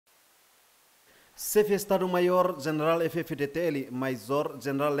Chefe Estado-Maior General F FDTL, Major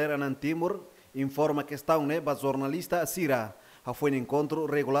General Lere Timur, informa que está ba jornalista Sira. Foi um encontro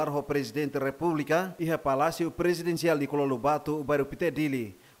regular com o Presidente da República e o Palácio Presidencial de Cololubatu, bairro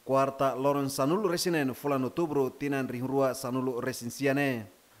Pitedili. Quarta, Loren Sanulu Resinen, fulano outubro, tinan rua Sanulu Resenciane.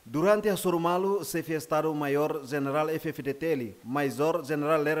 Durante a Surumalu, Chefe Estado-Maior General F FDTL, Major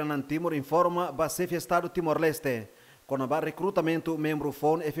General Lere Timur informa ba Chefe Estado Timor-Leste. Quando o recrutamento membro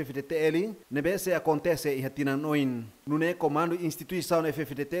foun F FDTL, nebese acontece e hatina noin. Nune comando instituição F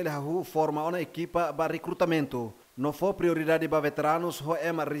FDTL forma uma equipa para recrutamento. Não foi prioridade para veteranos ou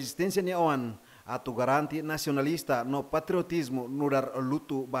é uma resistência neoan. Atu garante nacionalista no patriotismo no dar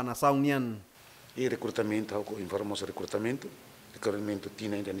luto para nação nian. E recrutamento, informamos recrutamento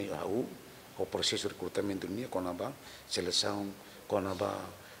tinha ainda nem o processo de recrutamento nia com a seleção, com a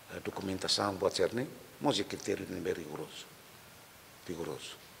documentação, pode ser nem. Mas o critério é bem rigoroso.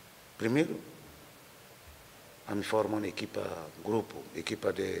 Primeiro, a me forma uma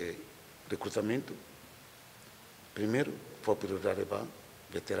equipa de recrutamento. Primeiro, foi prioridade para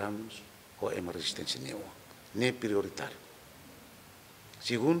veteranos ou é uma resistência nenhuma. Nem prioritário.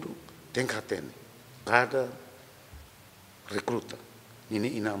 Segundo, tem que ter cada recruta.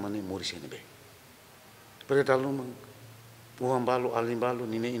 Nini inama nem morre sem bem. Porque tal o ambalo, alimbalo,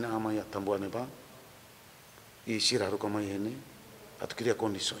 nini inama ya tambuane ba. E siraru como ele, atu cria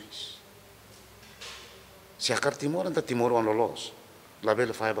condições. Se a Timor anda Timor ano los, lá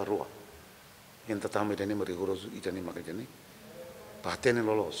bela faz barua. Enta também tem mais rigoroso e tem mais que tem. Patene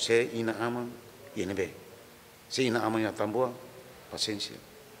lolos, se ina ama e nebe. Se ina ama ya tambua, paciência.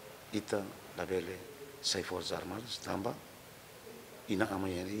 Ita lá bela sai forças armadas, tamba. Ina ama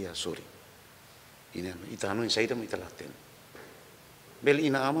ya sorry. Ita anu saída ita lá tem. Bela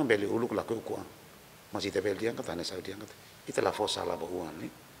ina ama bela uluk lá que mas ita bel diangkat, ane saya diangkat. Ita la força lá bahuan, né?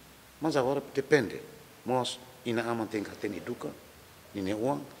 Mas agora depende. Nós ina aman tem que ter educa, nine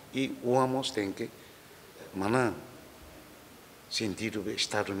uang, e uamos tem que mana sentido do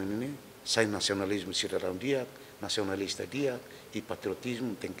Estado nine, sai nacionalismo cidadão dia, nacionalista dia, e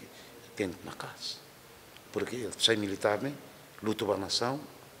patriotismo tem que ter na casa. Porque sai militar, né? Luta para a nação,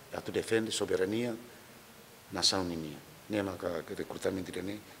 tu defende soberania, nação nine. Nem na recrutamento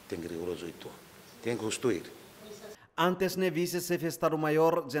nine tem que rigoroso itu. Tem que construir. Antes ne vice-chefe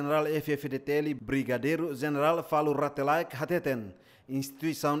Estado-Maior General F FDTL, Brigadeiro General Falo Ratelaik Hateten,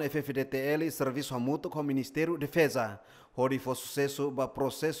 instituição F FDTL, serviço mútuo com o Ministério da Defesa. Hori foi sucesso para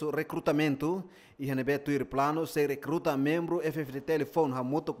processo recrutamento e renebeto ir plano se recruta membro F FDTL foun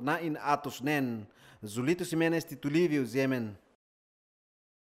mútuo na in atos nen. Zulito Simenes titulívio Yemen.